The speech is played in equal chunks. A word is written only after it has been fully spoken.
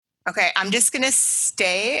Okay, I'm just gonna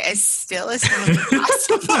stay as still as humanly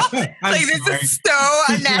possible. Like this is so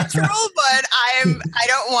unnatural, but I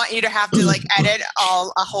don't want you to have to like edit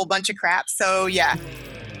a whole bunch of crap. So yeah.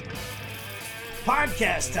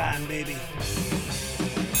 Podcast time, baby.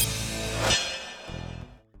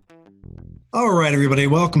 All right, everybody.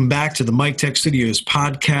 Welcome back to the Mike Tech Studios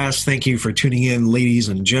podcast. Thank you for tuning in, ladies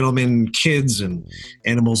and gentlemen, kids and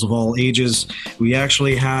animals of all ages. We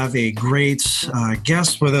actually have a great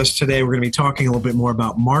guest with us today. We're going to be talking a little bit more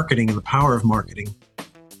about marketing and the power of marketing.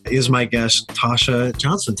 Is my guest, Tosha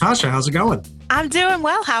Johnson. Tasha, how's it going? I'm doing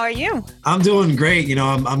well. How are you? I'm doing great. You know,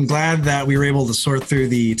 I'm glad that we were able to sort through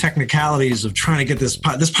the technicalities of trying to get this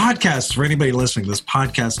podcast, for anybody listening, this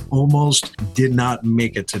podcast almost did not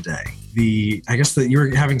make it today. I guess that you were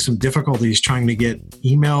having some difficulties trying to get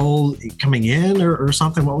email coming in or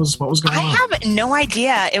something. What was going on? I have no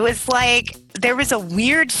idea. It was like there was a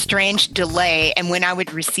weird, strange delay and when I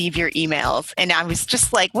would receive your emails. And I was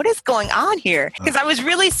just like, what is going on here? Because I was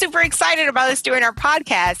really super excited about us doing our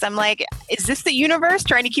podcast. I'm like, is this the universe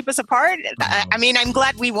trying to keep us apart? I mean, I'm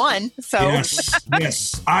glad we won. So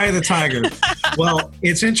Yes. Eye the tiger. Well,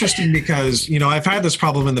 it's interesting because, you know, I've had this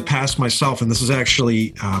problem in the past myself, and this is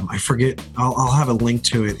actually, I forget, I'll have a link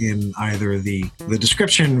to it in either the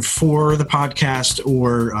description for the podcast,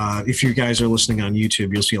 or if you guys are listening on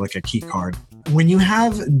YouTube, you'll see like a key card. When you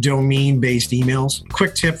have domain-based emails,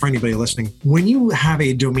 quick tip for anybody listening, when you have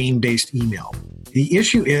a domain-based email, the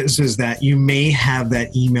issue is that you may have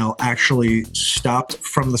that email actually stopped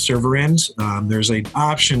from the server end. There's an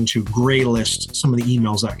option to gray list some of the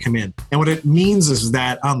emails that come in. And what it means is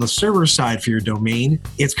that on the server side for your domain,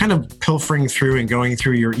 it's kind of pilfering through and going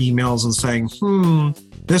through your emails and saying,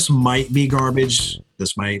 this might be garbage.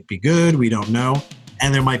 This might be good. We don't know.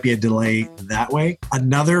 And there might be a delay that way.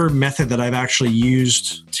 Another method that I've actually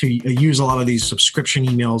used to use a lot of these subscription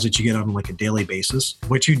emails that you get on like a daily basis,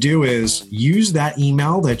 what you do is use that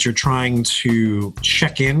email that you're trying to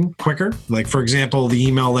check in quicker. Like, for example, the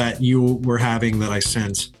email that you were having that I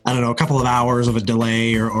sent, I don't know, a couple of hours of a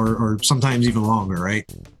delay or sometimes even longer,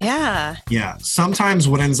 right? Yeah. Yeah. Sometimes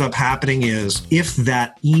what ends up happening is if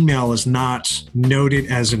that email is not noted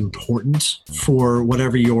as important for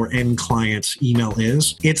whatever your end client's email is,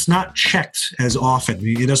 it's not checked as often.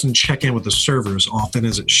 It doesn't check in with the server as often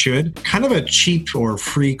as it should. Kind of a cheap or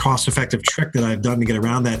free cost-effective trick that I've done to get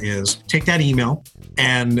around that is take that email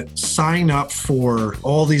and sign up for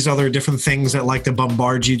all these other different things that like to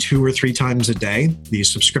bombard you 2 or 3 times a day. These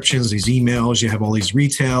subscriptions, these emails, you have all these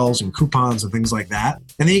retails and coupons and things like that.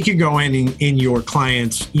 And then you can go in your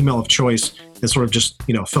client's email of choice and sort of just,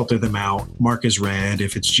 you know, filter them out, mark as read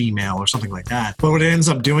if it's Gmail or something like that. But what it ends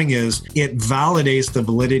up doing is it validates the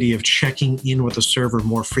validity of checking in with the server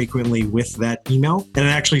more frequently with that email, and it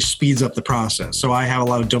actually speeds up the process. So I have a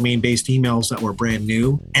lot of domain-based emails that were brand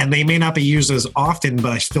new, and they may not be used as often,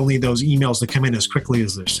 but I still need those emails to come in as quickly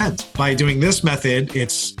as they're sent. By doing this method,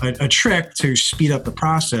 it's a trick to speed up the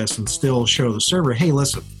process and still show the server, hey,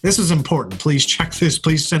 listen, this is important. Please check this.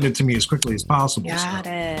 Please send it to me as quickly as possible. Got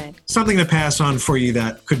it. Something to pass on for you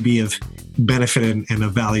that could be of benefit and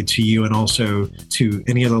of value to you, and also to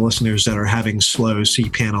any other listeners that are having slow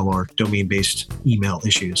cPanel or domain-based email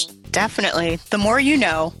issues. Definitely. The more you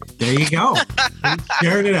know. There you go.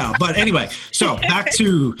 Sharing it out. But anyway, so back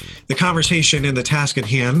to the conversation and the task at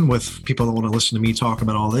hand with people that want to listen to me talk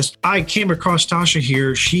about all this. I came across Tasha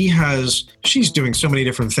here. She's doing so many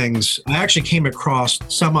different things. I actually came across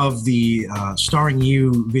some of the Starring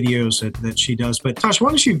You videos that she does. But Tasha, why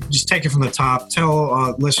don't you just take it from the top?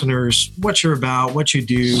 Tell listeners what you're about, what you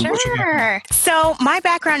do. Sure. What you got. So my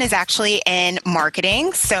background is actually in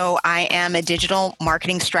marketing. So I am a digital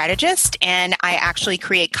marketing strategist, and I actually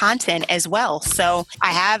create content as well. So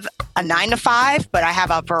I have a 9-to-5, but I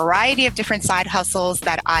have a variety of different side hustles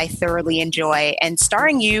that I thoroughly enjoy. And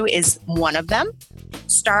Starring You is one of them.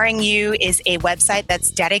 Starring You is a website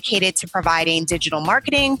that's dedicated to providing digital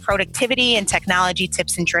marketing, productivity, and technology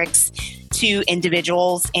tips and tricks to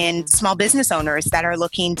individuals and small business owners that are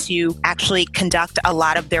looking to actually conduct a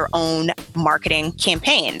lot of their own marketing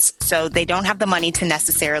campaigns. So they don't have the money to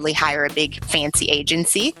necessarily hire a big fancy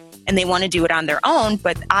agency, and they want to do it on their own,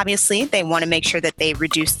 but obviously they want to make sure that they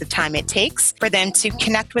reduce the time it takes for them to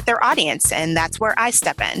connect with their audience, and that's where I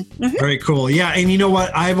step in. Mm-hmm. Very cool. Yeah, and you know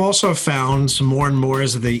what? I've also found some more and more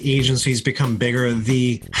as the agencies become bigger,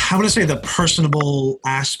 I want to say the personable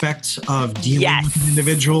aspect of dealing with an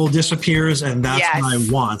individual disappears, and that's what I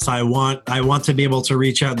want. I want to be able to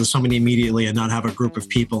reach out to somebody immediately and not have a group of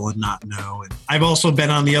people and not know. And I've also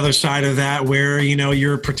been on the other side of that where, you know,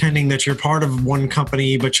 you're pretending that you're part of one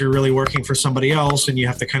company, but you're really working for somebody else, and you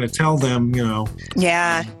have to kind of tell them, you know.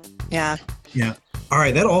 Yeah. Yeah. Yeah. All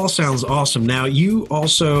right. That all sounds awesome. Now, you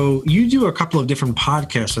do a couple of different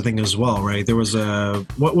podcasts, I think, as well, right? There was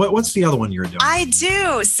what's the other one you're doing? I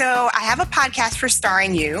do. So I have a podcast for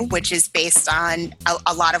Starring You, which is based on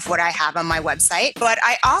a lot of what I have on my website. But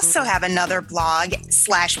I also have another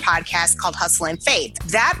blog/podcast called Hustle and Faith.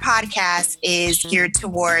 That podcast is geared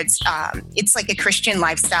towards, it's like a Christian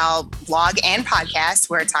lifestyle blog and podcast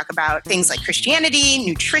where I talk about things like Christianity,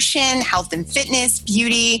 nutrition, health and fitness,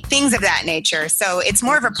 beauty, things of that nature. So it's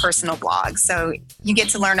more of a personal blog. So you get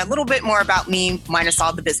to learn a little bit more about me, minus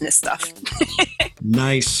all the business stuff.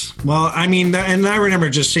 Nice. Well, I mean, and I remember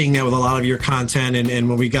just seeing that with a lot of your content. And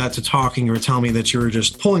when we got to talking, you were telling me that you were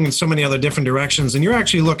just pulling in so many other different directions. And you're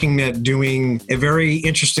actually looking at doing a very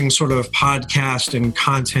interesting sort of podcast and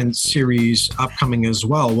content series upcoming as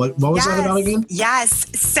well. What was that about again? Yes.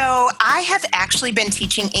 So I have actually been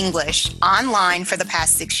teaching English online for the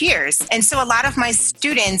past 6 years. And so a lot of my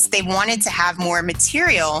students, they wanted to have more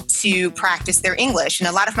material to practice their English. And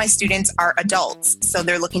a lot of my students are adults. So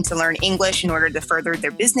they're looking to learn English in order to further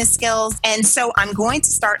their business skills. And so I'm going to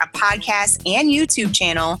start a podcast and YouTube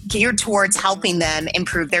channel geared towards helping them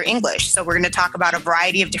improve their English. So we're going to talk about a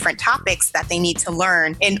variety of different topics that they need to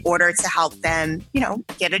learn in order to help them,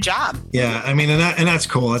 get a job. Yeah, I mean, and that's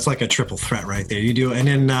cool. That's like a triple threat right there. You do, and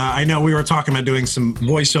then I know we were talking about doing some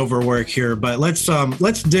voiceover work here, but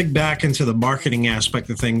let's dig back into the marketing aspect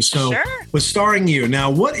of things. So, Sure. With Starring You, now,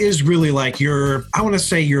 what is really like your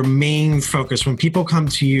main focus when people come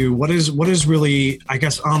to you? What is really, I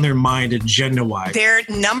guess, on their mind agenda-wise? Their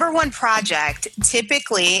number one project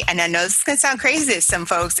typically, and I know this is going to sound crazy to some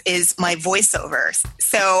folks, is my voiceovers.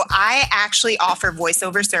 So I actually offer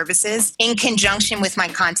voiceover services in conjunction with my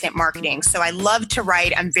content marketing. So I love to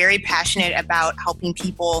write. I'm very passionate about helping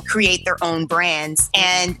people create their own brands.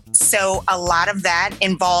 And so a lot of that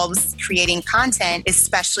involves creating content,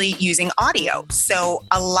 especially using audio. So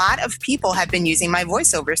a lot of people have been using my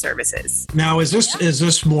voiceover services. Now, is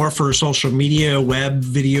this more for social media, web,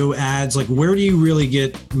 video ads? Like, where do you really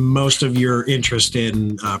get most of your interest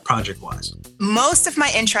in project-wise? Most of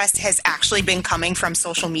my interest has actually been coming from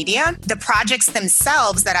social media. The projects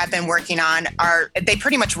themselves that I've been working on they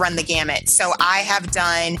pretty much run the gamut. So I have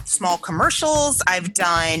done small commercials. I've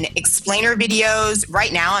done explainer videos.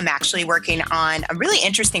 Right now, I'm actually working on a really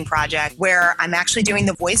interesting project where I'm actually doing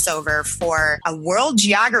the voiceover for a world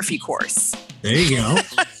geography course. There you go.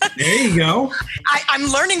 There you go. I'm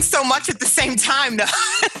learning so much at the same time, though.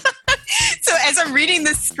 So as I'm reading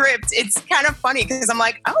the script, it's kind of funny because I'm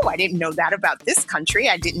like, oh, I didn't know that about this country.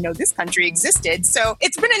 I didn't know this country existed. So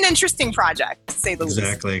it's been an interesting project, to say the least.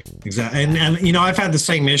 Exactly. And I've had the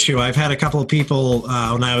same issue. I've had a couple of people,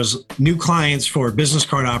 when I was new clients for business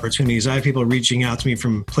card opportunities, I had people reaching out to me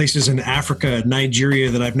from places in Africa,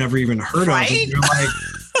 Nigeria that I've never even heard of. And they're like,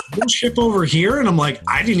 we'll ship over here. And I'm like,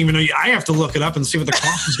 I didn't even know. I have to look it up and see what the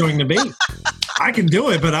cost is going to be. I can do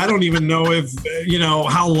it, but I don't even know if,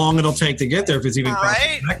 how long it'll take to get there, if it's even cost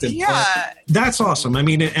effective. Yeah. But that's awesome. I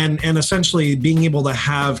mean, and essentially being able to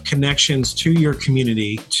have connections to your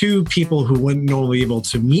community, to people who wouldn't normally be able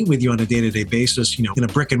to meet with you on a day-to-day basis, in a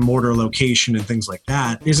brick and mortar location and things like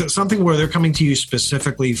that. Is it something where they're coming to you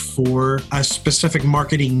specifically for a specific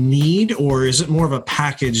marketing need, or is it more of a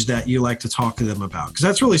package that you like to talk to them about? Because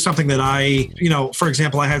that's really something that for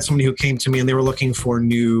example, I had somebody who came to me and they were looking for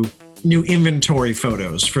new inventory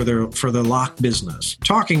photos for their lock business.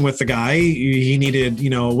 Talking with the guy, he needed,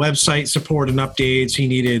 website support and updates. He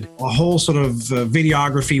needed a whole sort of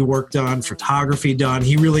videography work done, photography done.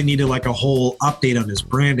 He really needed like a whole update on his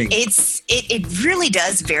branding. It really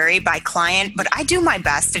does vary by client, but I do my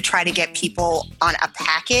best to try to get people on a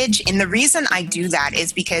package. And the reason I do that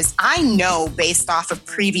is because I know based off of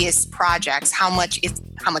previous projects how much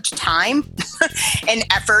time and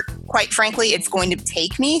effort, quite frankly, it's going to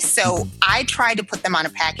take me. So I try to put them on a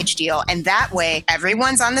package deal. And that way,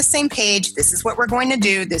 everyone's on the same page. This is what we're going to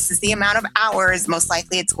do. This is the amount of hours most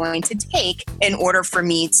likely it's going to take in order for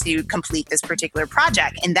me to complete this particular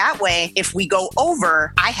project. And that way, if we go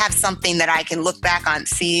over, I have something that I can look back on,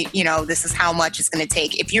 see, this is how much it's going to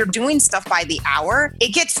take. If you're doing stuff by the hour,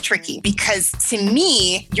 it gets tricky because to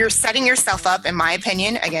me, you're setting yourself up, in my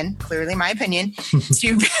opinion, again, clearly my opinion,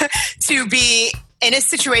 to be in a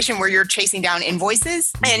situation where you're chasing down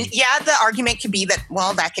invoices, and yeah, the argument could be that,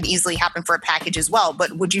 well, that could easily happen for a package as well.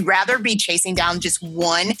 But would you rather be chasing down just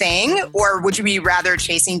one thing, or would you be rather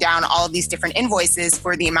chasing down all of these different invoices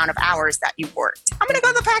for the amount of hours that you've worked? I'm going to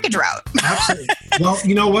go the package route. Absolutely. Well,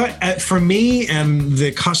 you know what? For me and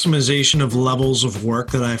the customization of levels of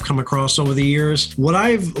work that I've come across over the years, what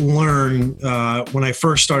I've learned when I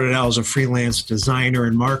first started out as a freelance designer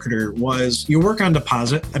and marketer was you work on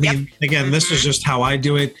deposit. I mean, again, this is just how I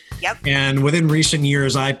do it. Yep. And within recent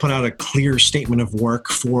years, I put out a clear statement of work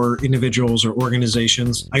for individuals or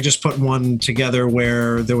organizations. I just put one together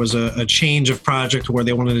where there was a change of project where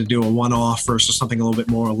they wanted to do a one-off versus something a little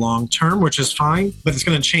bit more long-term, which is fine, but it's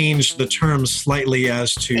going to change the terms slightly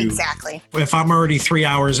as to exactly. If I'm already 3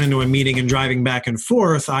 hours into a meeting and driving back and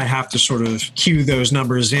forth, I have to sort of cue those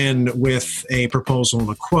numbers in with a proposal and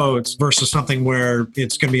a quote versus something where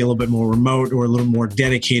it's going to be a little bit more remote or a little more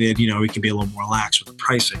dedicated. You know, we can be a little more lax with the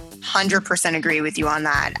pricing. 100% agree with you on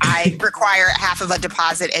that. I require half of a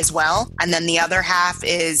deposit as well. And then the other half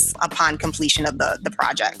is upon completion of the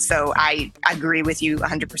project. So I agree with you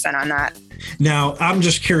 100% on that. Now, I'm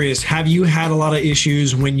just curious, have you had a lot of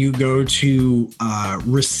issues when you go to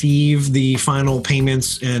receive the final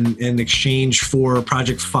payments and in exchange for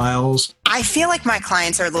project files? I feel like my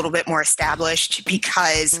clients are a little bit more established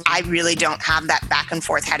because I really don't have that back and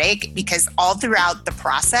forth headache, because all throughout the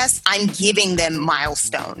process, I'm giving them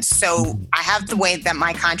milestones. So I have the way that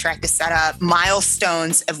my contract is set up,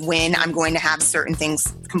 milestones of when I'm going to have certain things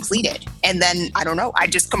completed. And then, I don't know, I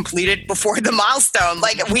just complete it before the milestone.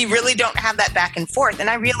 Like, we really don't have that back and forth. And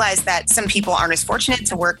I realize that some people aren't as fortunate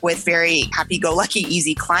to work with very happy-go-lucky,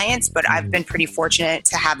 easy clients, but I've been pretty fortunate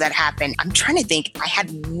to have that happen. I'm trying to think. I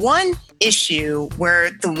had one issue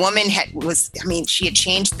where the woman she had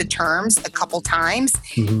changed the terms a couple times,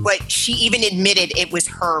 but she even admitted it was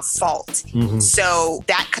her fault. So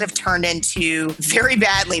that could have turned into very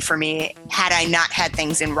badly for me had I not had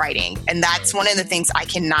things in writing. And that's one of the things I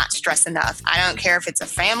cannot stress enough. I don't care if it's a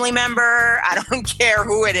family member. I don't care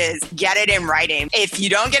who it is. Get it in writing. If you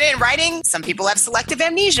don't get it in writing, some people have selective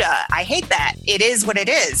amnesia. I hate that. It is what it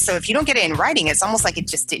is. So if you don't get it in writing, it's almost like it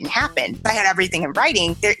just didn't happen. If I had everything in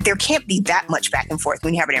writing, there can't be that much back and forth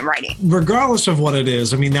when you have it in writing. Regardless of what it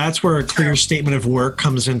is, I mean, that's where a clear statement of work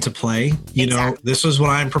comes into play. You know, this is what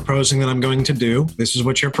I'm proposing that I'm going to do. This is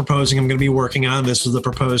what you're proposing I'm going to be working on. This is the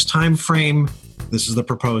proposed time frame. This is the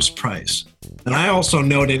proposed price. And I also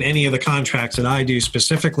note in any of the contracts that I do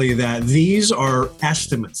specifically that these are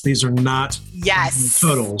estimates. These are not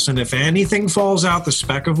totals. And if anything falls out the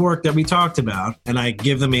spec of work that we talked about, and I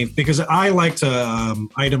give them because I like to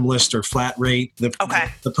item list or flat rate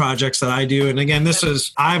the projects that I do. And again,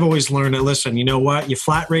 I've always learned that, listen, you know what? You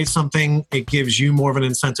flat rate something, it gives you more of an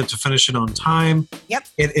incentive to finish it on time. Yep.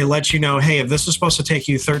 It lets you know, hey, if this is supposed to take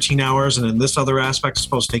you 13 hours and then this other aspect is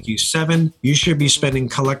supposed to take you 7, you should be spending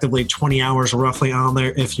collectively 20 hours roughly on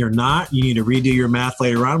there. If you're not, you need to redo your math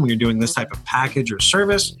later on when you're doing this type of package or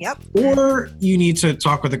service. Yep. Or you need to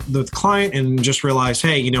talk with the client and just realize,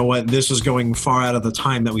 hey, you know what? This is going far out of the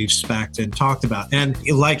time that we've spec'd and talked about. And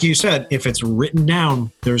like you said, if it's written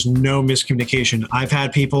down, there's no miscommunication. I've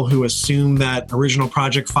had people who assume that original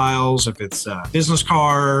project files, if it's a business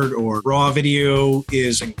card or raw video,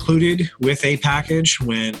 is included with a package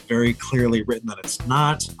when very clearly written that it's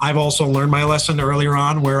not. I've also learned my lesson earlier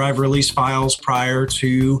on where I've released files prior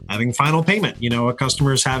to having final payment. You know, a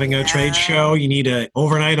customer is having a trade show, you need to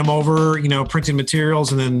overnight them over, printing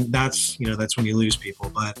materials, and then that's when you lose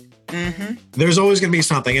people. But there's always going to be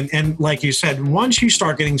something. And like you said, once you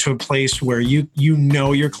start getting to a place where you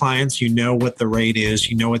know your clients, you know what the rate is,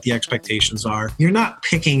 you know what the expectations are, you're not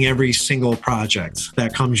picking every single project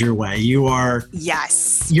that comes your way. You're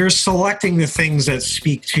selecting the things that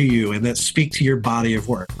speak to you and that speak to your body of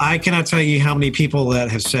work. I cannot tell you how many people that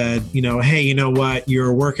have said, hey, you know what,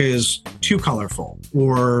 your work is too colorful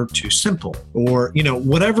or too simple, or,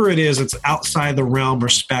 whatever it is, it's outside the realm or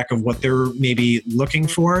spec of what they're maybe looking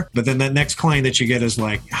for. But then that next client that you get is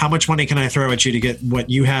like, how much money can I throw at you to get what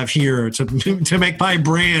you have here to make my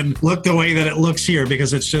brand look the way that it looks here?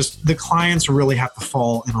 Because it's just the clients really have to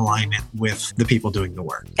fall in alignment with the people doing the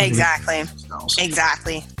work. Exactly.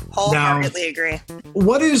 Wholeheartedly agree.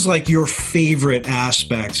 What is like your favorite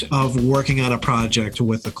aspect of working on a project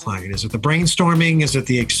with a client? Is it the brainstorming? Is it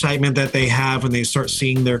the excitement that they have when they start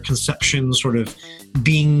seeing their conception sort of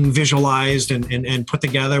being visualized and put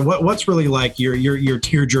together? What's really like your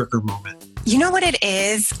tearjerker moment? You know what it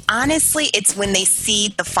is? Honestly, it's when they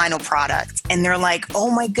see the final product and they're like,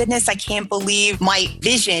 oh my goodness, I can't believe my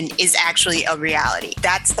vision is actually a reality.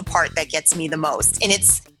 That's the part that gets me the most. And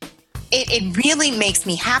it really makes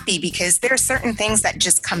me happy because there are certain things that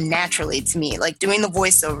just come naturally to me, like doing the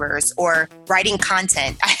voiceovers or writing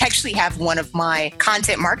content. I actually have one of my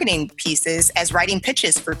content marketing pieces as writing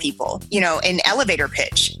pitches for people, an elevator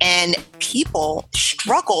pitch. And people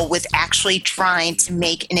struggle with actually trying to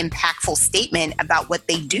make an impactful statement about what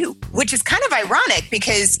they do, which is kind of ironic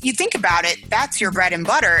because you think about it, that's your bread and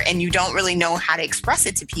butter and you don't really know how to express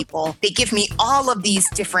it to people. They give me all of these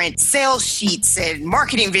different sales sheets and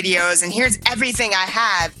marketing videos, and here's everything I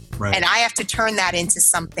have. Right. And I have to turn that into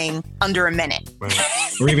something under a minute. Right.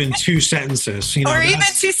 Or even two sentences. Or even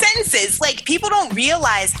two sentences. Like, people don't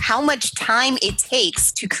realize how much time it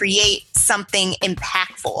takes to create something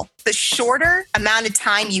impactful. The shorter amount of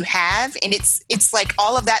time you have, and it's like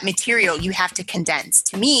all of that material you have to condense.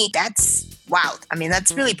 To me, that's wow. I mean,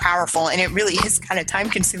 that's really powerful, and it really is kind of time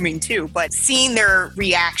consuming too. But seeing their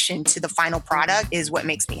reaction to the final product is what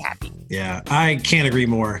makes me happy. Yeah, I can't agree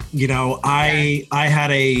more. I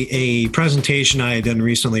had a presentation I had done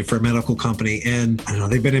recently for a medical company, and I don't know,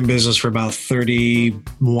 they've been in business for about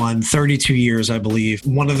 32 years, I believe.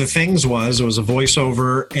 One of the things was it was a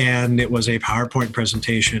voiceover and it was a PowerPoint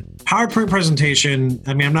presentation. PowerPoint presentation,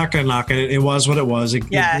 I mean, I'm not going to knock it. It was what it was. It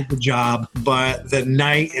did the job, but the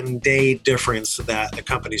night and day difference that the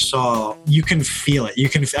company saw, you can feel it.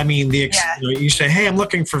 You say, hey, I'm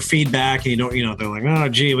looking for feedback. And they're like, oh,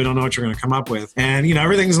 gee, we don't know what you're going to come up with. And,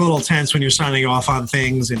 everything's a little tense when you're signing off on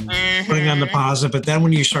things and putting on deposit. But then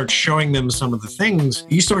when you start showing them some of the things,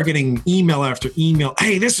 you start getting email after email.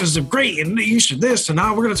 Hey, this is great. And you should this. And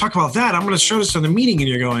now we're going to talk about that. I'm going to show this in the meeting. And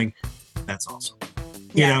you're going, that's awesome.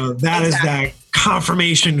 That is that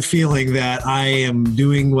confirmation feeling that I am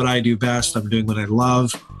doing what I do best. I'm doing what I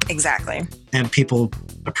love. Exactly. And people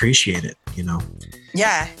appreciate it,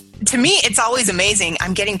 Yeah. To me, it's always amazing.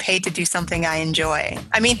 I'm getting paid to do something I enjoy.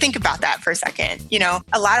 I mean, think about that for a second.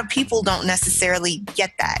 A lot of people don't necessarily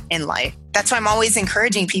get that in life. That's why I'm always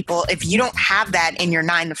encouraging people, if you don't have that in your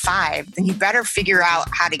 9 to 5, then you better figure out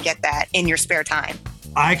how to get that in your spare time.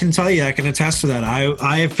 I can tell you, I can attest to that.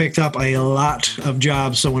 I have picked up a lot of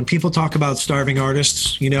jobs. So when people talk about starving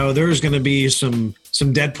artists, there's going to be some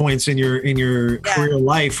dead points in your career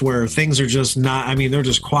life where things are just not, I mean, they're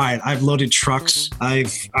just quiet. I've loaded trucks.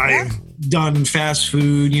 I've done fast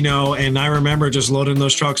food, and I remember just loading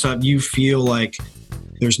those trucks up. You feel like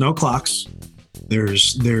there's no clocks.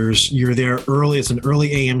 You're there early. It's an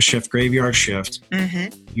early AM shift, graveyard shift.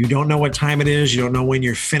 Mm-hmm. You don't know what time it is. You don't know when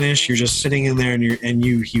you're finished. You're just sitting in there and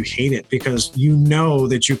you hate it because you know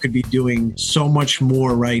that you could be doing so much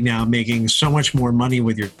more right now, making so much more money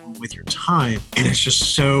with your time. And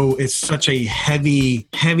it's such a heavy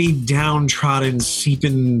downtrodden,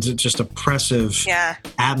 seeping, just oppressive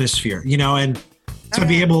atmosphere, and to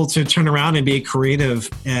be able to turn around and be creative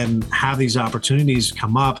and have these opportunities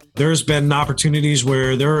come up. There's been opportunities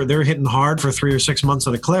where they're hitting hard for 3 or 6 months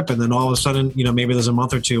at a clip. And then all of a sudden, maybe there's a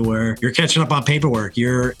month or two where you're catching up on paperwork.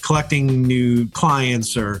 You're collecting new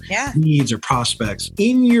clients or leads or prospects.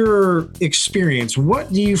 In your experience,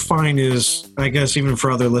 what do you find is, I guess, even for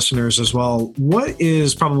other listeners as well, what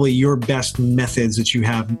is probably your best methods that you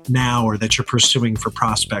have now or that you're pursuing for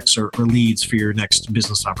prospects or leads for your next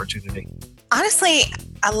business opportunity? Honestly,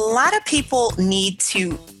 a lot of people need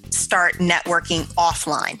to start networking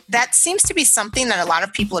offline. That seems to be something that a lot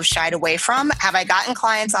of people have shied away from. Have I gotten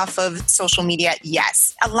clients off of social media?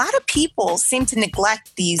 Yes. A lot of people seem to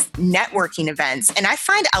neglect these networking events. And I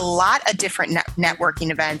find a lot of different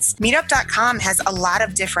networking events. Meetup.com has a lot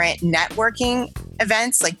of different networking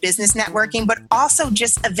events, like business networking, but also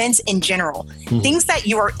just events in general, things that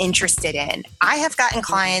you are interested in. I have gotten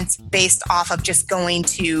clients based off of just going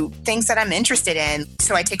to things that I'm interested in.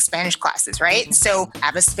 So I take Spanish classes, right? So I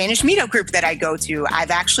have a Spanish meetup group that I go to.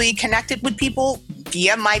 I've actually connected with people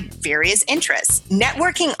via my various interests.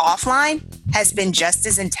 Networking offline has been just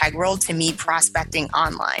as integral to me prospecting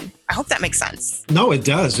online. I hope that makes sense. No, it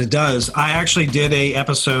does. It does. I actually did a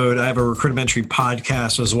episode. I have a Recruitmentary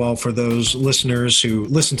podcast as well for those listeners who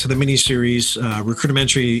listen to the mini-series.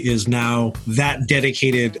 Recruitmentary is now that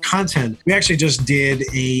dedicated content. We actually just did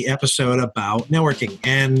a episode about networking,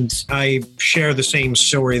 and I share the same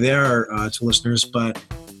story there to listeners, but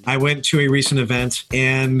I went to a recent event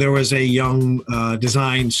and there was a young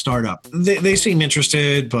design startup. They seem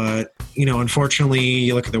interested, but unfortunately,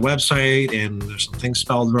 you look at their website and there's some things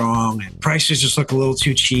spelled wrong and prices just look a little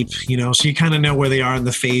too cheap, so you kind of know where they are in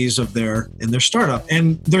the phase of their startup.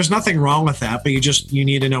 And there's nothing wrong with that, but you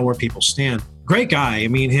need to know where people stand. Great guy. I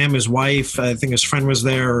mean, him, his wife, I think his friend was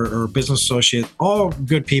there or business associate, all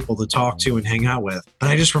good people to talk to and hang out with. But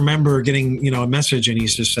I just remember getting, a message and he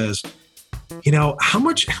just says, how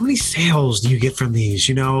many sales do you get from these?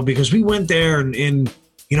 Because we went there and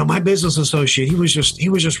my business associate, he was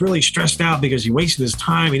just really stressed out because he wasted his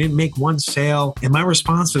time. He didn't make one sale. And my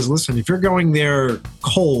response is, listen, if you're going there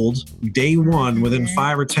cold day one within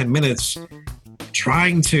 5 or 10 minutes,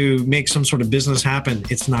 trying to make some sort of business happen,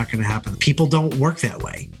 it's not going to happen. People don't work that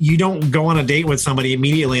way. You don't go on a date with somebody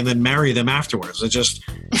immediately and then marry them afterwards. It just,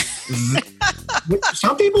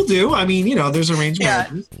 some people do. I mean, there's arranged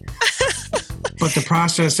marriages. But the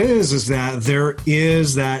process is that there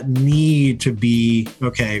is that need to be,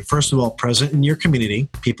 first of all, present in your community.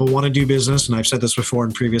 People want to do business, and I've said this before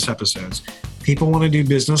in previous episodes. People want to do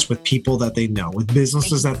business with people that they know, with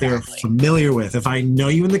businesses that they're familiar with. If I know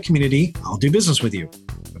you in the community, I'll do business with you.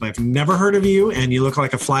 If I've never heard of you and you look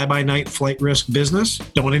like a fly-by-night flight risk business,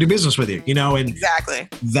 don't want to do business with you, and exactly.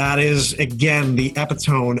 That is, again, the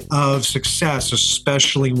epitome of success,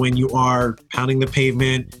 especially when you are pounding the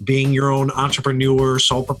pavement, being your own entrepreneur,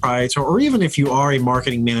 sole proprietor, or even if you are a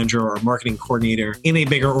marketing manager or a marketing coordinator in a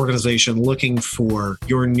bigger organization looking for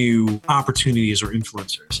your new opportunities or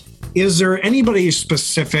influencers. Is there anybody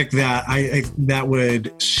specific that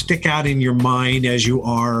would stick out in your mind as you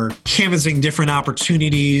are canvassing different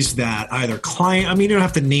opportunities that either you don't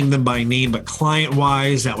have to name them by name, but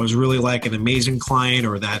client-wise, that was really like an amazing client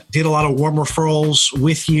or that did a lot of warm referrals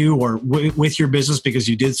with you or with your business because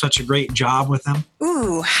you did such a great job with them?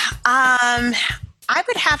 Ooh, I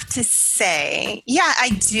would have to say, yeah,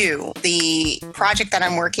 I do. The project that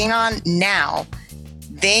I'm working on now,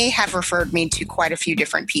 they have referred me to quite a few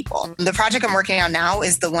different people. The project I'm working on now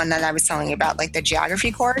is the one that I was telling you about, like the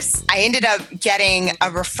geography course. I ended up getting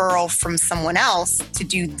a referral from someone else to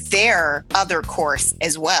do their other course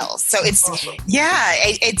as well. So it's, awesome.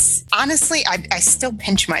 It's honestly, I still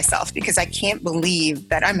pinch myself because I can't believe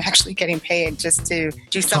that I'm actually getting paid just to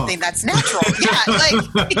do something that's natural.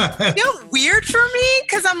 It's weird for me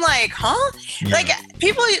because I'm like, huh? Yeah. Like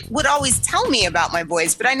people would always tell me about my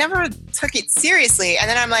voice, but I never took it seriously. And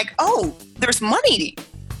then I'm like, oh, there's money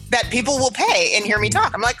that people will pay and hear me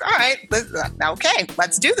talk. I'm like, all right, okay,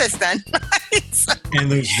 let's do this then.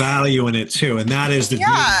 And there's value in it too. And that is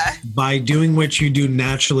by doing what you do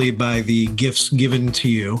naturally, by the gifts given to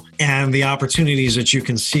you and the opportunities that you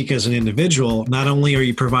can seek as an individual, not only are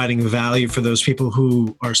you providing value for those people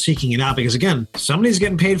who are seeking it out, because again, somebody's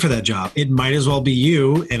getting paid for that job. It might as well be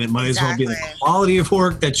you, and it might as well be the quality of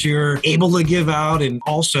work that you're able to give out. And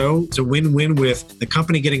also it's a win-win with the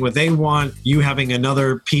company getting what they want, you having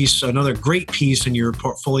another great piece in your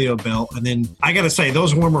portfolio belt. And then I got to say,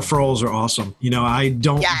 those warm referrals are awesome. I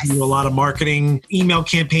don't do a lot of marketing, email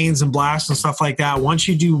campaigns and blasts and stuff like that. Once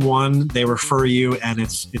you do one, they refer you, and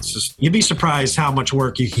it's just, you'd be surprised how much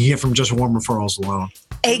work you can get from just warm referrals alone.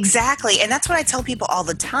 Exactly. And that's what I tell people all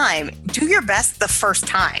the time. Do your best the first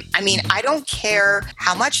time. I mean, I don't care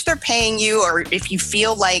how much they're paying you, or if you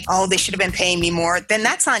feel like, oh, they should have been paying me more, then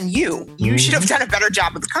that's on you. You should have done a better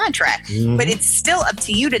job with the contract. But it's still up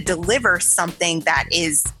to you to deliver something that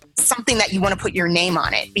is something that you want to put your name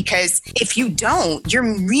on it. Because if you don't, you're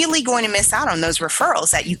really going to miss out on those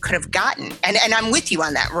referrals that you could have gotten. And I'm with you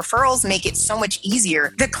on that. Referrals make it so much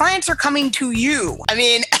easier. The clients are coming to you. I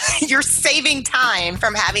mean, you're saving time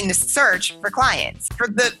from having to search for clients. For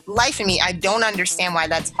the life of me, I don't understand why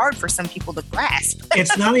that's hard for some people to grasp.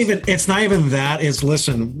 It's not even that. It's,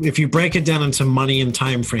 listen, if you break it down into money and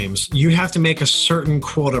time frames, you have to make a certain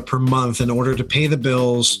quota per month in order to pay the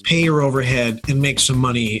bills, pay your overhead, and make some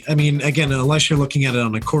money. I mean, again, unless you're looking at it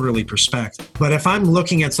on a quarterly perspective. But if I'm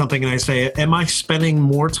looking at something and I say, am I spending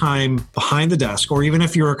more time behind the desk? Or even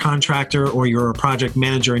if you're a contractor or you're a project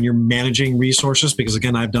manager and you're managing resources, because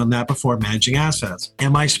again, I've done that before, managing assets.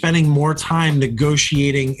 Am I spending more time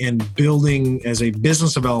negotiating and building as a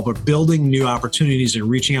business developer, building new opportunities and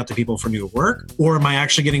reaching out to people for new work? Or am I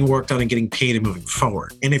actually getting work done and getting paid and moving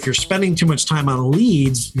forward? And if you're spending too much time on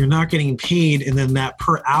leads, you're not getting paid. And then that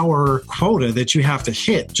per hour quota that you have to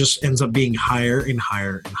hit just ends up being higher and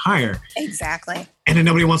higher and higher. Exactly. And then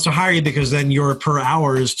nobody wants to hire you because then your per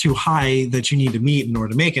hour is too high that you need to meet in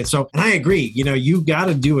order to make it. So, and I agree, you got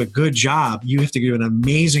to do a good job. You have to do an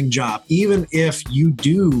amazing job, even if you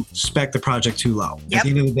do spec the project too low. Yep. At the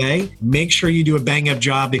end of the day, make sure you do a bang up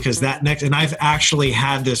job, because that next, and I've actually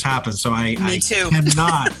had this happen. So I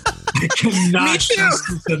cannot stress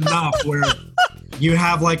this enough, where you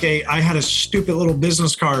have I had a stupid little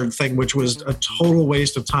business card thing, which was a total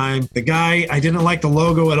waste of time. The guy, I didn't like the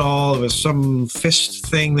logo at all. It was some fist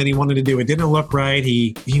thing that he wanted to do. It didn't look right.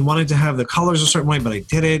 He wanted to have the colors a certain way, but I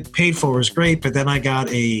did it. Paid for it was great. But then I got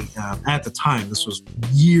at the time, this was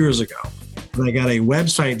years ago, I got a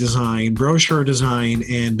website design, brochure design,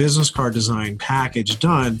 and business card design package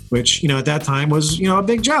done, which, at that time was, a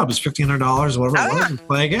big job. It was $1,500, whatever it was. It's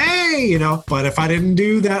like, hey, but if I didn't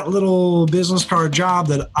do that little business card job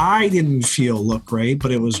that I didn't feel looked great,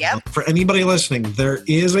 but it was for anybody listening, there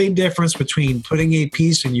is a difference between putting a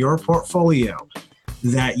piece in your portfolio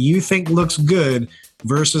that you think looks good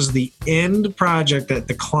versus the end project that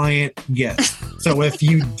the client gets. So if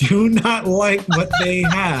you do not like what they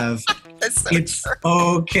have, it's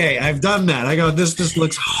okay. I've done that. I go, this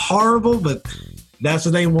looks horrible, but that's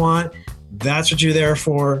what they want. That's what you're there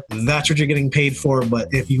for. That's what you're getting paid for.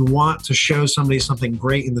 But if you want to show somebody something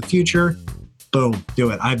great in the future, boom, do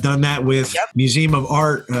it. I've done that with Museum of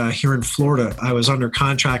Art here in Florida. I was under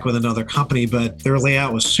contract with another company, but their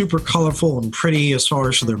layout was super colorful and pretty as far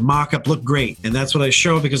as their mock-up looked great. And that's what I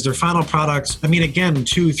show because their final products, again,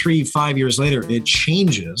 2, 3, 5 years later, it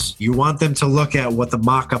changes. You want them to look at what the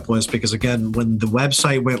mock-up was because, again, when the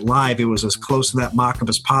website went live, it was as close to that mock-up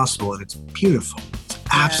as possible. And it's beautiful. It's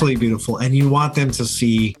absolutely beautiful. And you want them to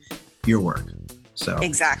see your work. So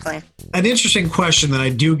exactly. An interesting question that I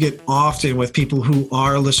do get often with people who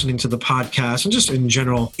are listening to the podcast and just in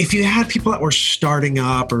general, if you had people that were starting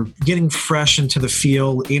up or getting fresh into the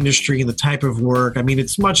field, industry, and the type of work,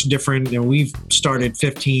 it's much different. We've started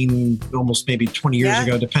 15, almost maybe 20 years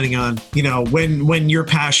ago, depending on, when your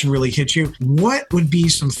passion really hit you. What would be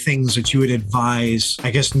some things that you would advise,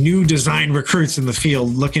 I guess, new design recruits in the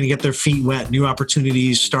field looking to get their feet wet, new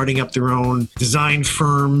opportunities, starting up their own design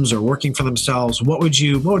firms or working for themselves? What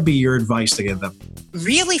would be your advice to give them?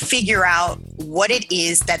 Really figure out what it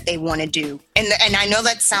is that they want to do. And I know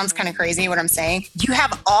that sounds kind of crazy what I'm saying. You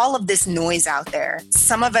have all of this noise out there.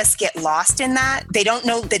 Some of us get lost in that. They don't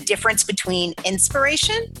know the difference between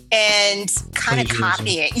inspiration and kind of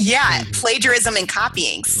copying. Yeah, plagiarism and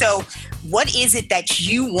copying. So what is it that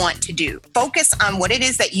you want to do? Focus on what it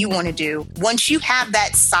is that you want to do. Once you have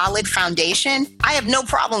that solid foundation, I have no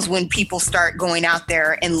problems when people start going out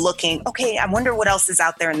there and looking, okay, I wonder what else is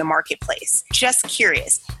out there in the marketplace. Just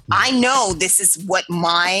curious. I know this is what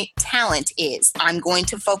my talent is. I'm going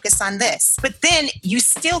to focus on this. But then you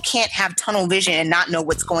still can't have tunnel vision and not know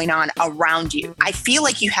what's going on around you. I feel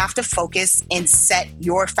like you have to focus and set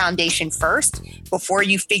your foundation first before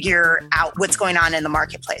you figure out what's going on in the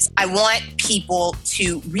marketplace. I want people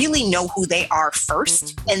to really know who they are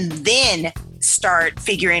first and then start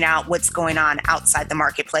figuring out what's going on outside the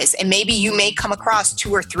marketplace. And maybe you may come across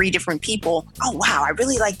 2 or 3 different people. Oh, wow, I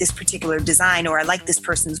really like this particular design, or I like this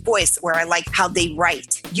person's voice, or I like how they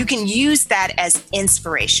write. You can use that as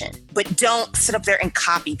inspiration, but don't sit up there and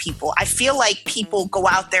copy people. I feel like people go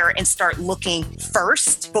out there and start looking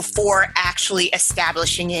first before actually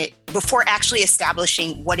establishing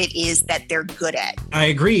what it is that they're good at. I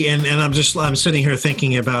agree. And I'm sitting here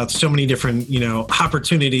thinking about so many different,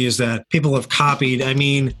 opportunities that people have copied. I've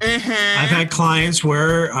had clients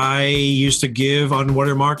where I used to give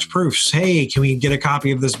unwatermarked proofs. Hey, can we get a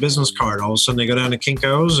copy of this business card? All of a sudden they go down to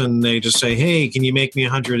Kinko's and they just say, hey, can you make me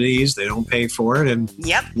 100 of these? They don't pay for it. And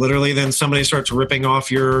literally then somebody starts ripping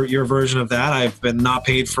off your version of that. I've been not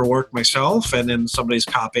paid for work myself, and then somebody's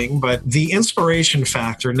copying. But the inspiration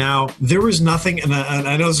factor, now there was nothing, and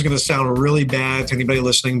I know this is going to sound really bad to anybody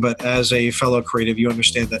listening, but as a fellow creative, you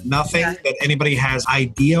understand that nothing that anybody has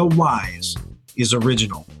idea-wise is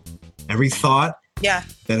original. Every thought that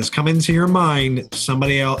has come into your mind,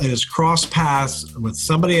 somebody else, it has crossed paths with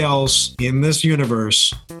somebody else in this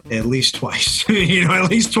universe at least twice. At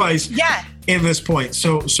least twice in this point.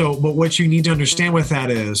 But what you need to understand with that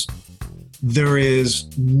is there is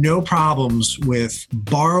no problems with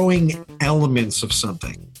borrowing elements of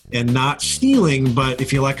something and not stealing, but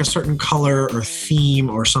if you like a certain color or theme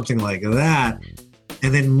or something like that,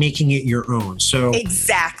 and then making it your own. So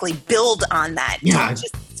exactly, build on that. Yeah.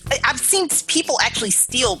 I've seen people actually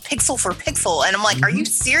steal pixel for pixel, and I'm like, are you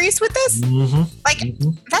serious with this?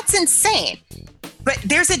 That's insane. But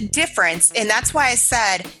there's a difference, and that's why I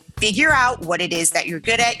said, figure out what it is that you're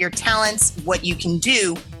good at, your talents, what you can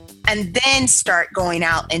do, and then start going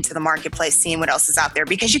out into the marketplace, seeing what else is out there,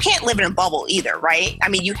 because you can't live in a bubble either, right?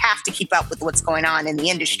 You have to keep up with what's going on in the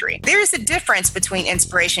industry. There is a difference between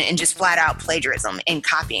inspiration and just flat out plagiarism and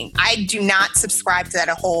copying. I do not subscribe to that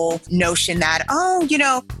whole notion that,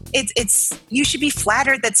 it's you should be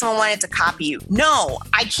flattered that someone wanted to copy you. No,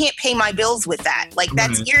 I can't pay my bills with that.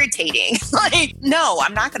 That's irritating. No,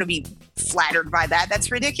 I'm not going to be flattered by that.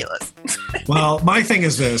 That's ridiculous. Well, my thing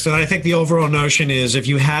is this, and I think the overall notion is if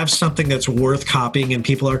you have something that's worth copying and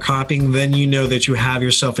people are copying, then you know that you have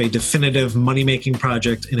yourself a definitive money-making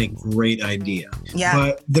project and a great idea. Yeah.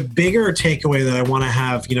 But the bigger takeaway that I want to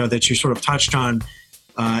have, that you sort of touched on,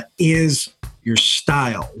 is your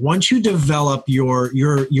style. Once you develop your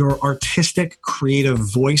artistic, creative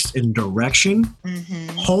voice and direction,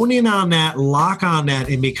 hone in on that, lock on that,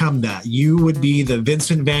 and become that. You would be the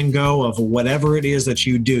Vincent van Gogh of whatever it is that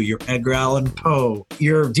you do. Your Edgar Allan Poe,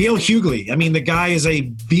 your D.L. Hughley. I mean, the guy is a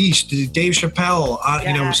beast. Dave Chappelle,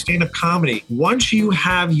 stand-up comedy. Once you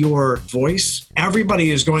have your voice,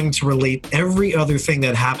 everybody is going to relate every other thing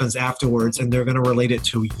that happens afterwards, and they're going to relate it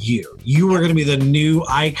to you. You are going to be the new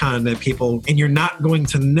icon that people, and you're not going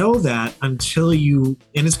to know that until you,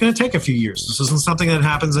 and it's going to take a few years. This isn't something that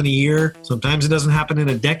happens in a year. Sometimes it doesn't happen in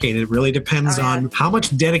a decade. It really depends on how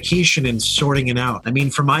much dedication and sorting it out. I mean,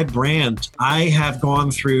 for my brand, I have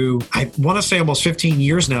gone through, I want to say almost 15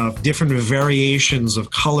 years now of different variations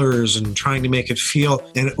of colors and trying to make it feel,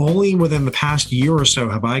 and only within the past year or so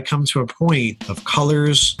have I come to a point of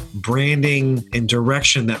colors, branding, and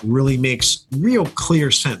direction that really makes real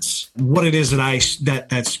clear sense. What it is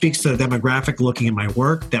that speaks to the demographic looking at my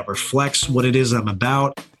work, that reflects what it is I'm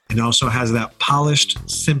about, and also has that polished,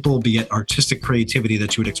 simple, be it artistic creativity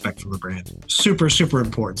that you would expect from the brand. Super, super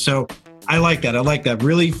important. So I like that.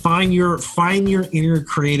 Really find your inner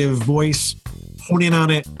creative voice, hone in on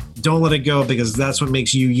it. Don't let it go, because that's what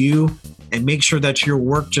makes you you. And make sure that your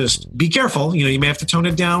work, just be careful. You may have to tone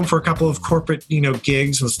it down for a couple of corporate,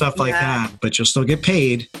 gigs and stuff like that, but you'll still get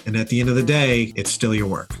paid. And at the end of the day, it's still your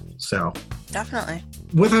work. So definitely.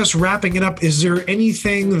 With us wrapping it up, is there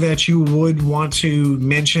anything that you would want to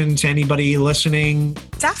mention to anybody listening?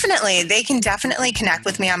 Definitely. They can definitely connect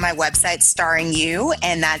with me on my website, Starring You,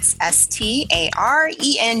 and that's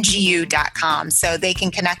STARENGU.com. So they can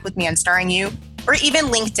connect with me on Starring You, or even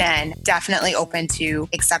LinkedIn. Definitely open to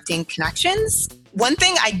accepting connections. One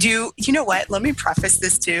thing I do, you know what? Let me preface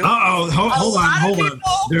this too. Hold on.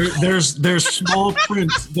 There's small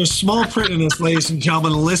print. There's small print in this, ladies and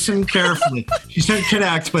gentlemen. Listen carefully. She said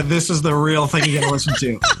connect, but this is the real thing you gotta listen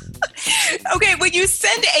to. Okay, when you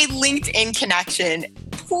send a LinkedIn connection,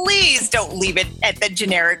 please don't leave it at the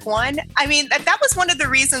generic one. I mean, that was one of the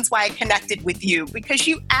reasons why I connected with you, because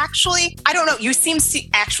you actually, I don't know, you seem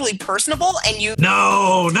actually personable, and you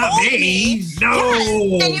No, not me. No.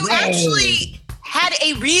 Yes, and you actually had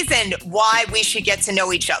a reason why we should get to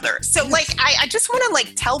know each other. So I just want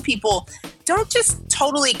to tell people, don't just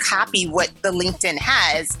totally copy what the LinkedIn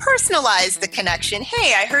has. Personalize the connection.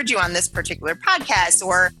 Hey, I heard you on this particular podcast,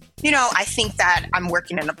 or, I think that I'm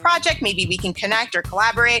working in a project. Maybe we can connect or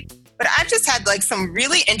collaborate. But I've just had like some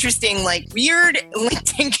really interesting, like weird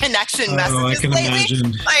LinkedIn connection messages I can lately.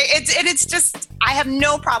 imagine. It's just, I have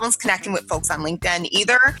no problems connecting with folks on LinkedIn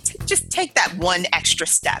either. Just take that one extra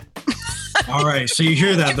step. All right. So you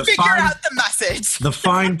hear that. Figure out the message. The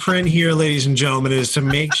fine print here, ladies and gentlemen, is to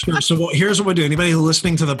make sure. So here's what we're doing. Anybody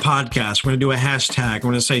listening to the podcast, we're going to do a hashtag.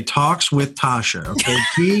 We're going to say Talks with Tosha. Okay.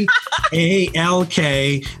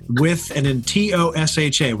 TALK with and then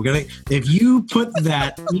TOSHA. We're going to, if you put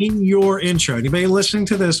that in your intro, anybody listening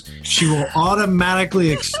to this, she will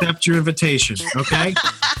automatically accept your invitation. Okay.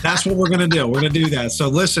 That's what we're going to do. We're going to do that. So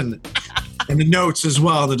listen. In the notes as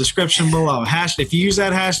well, the description below. If you use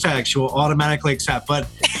that hashtag, she will automatically accept. But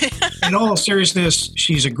in all seriousness,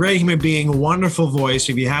 she's a great human being, wonderful voice.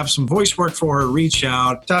 If you have some voice work for her, reach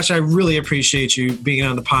out. Tasha, I really appreciate you being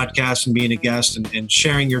on the podcast and being a guest and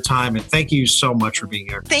sharing your time. And thank you so much for being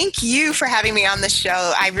here. Thank you for having me on the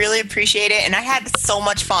show. I really appreciate it. And I had so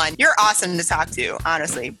much fun. You're awesome to talk to,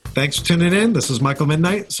 honestly. Thanks for tuning in. This is Michael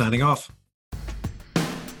Midnight signing off.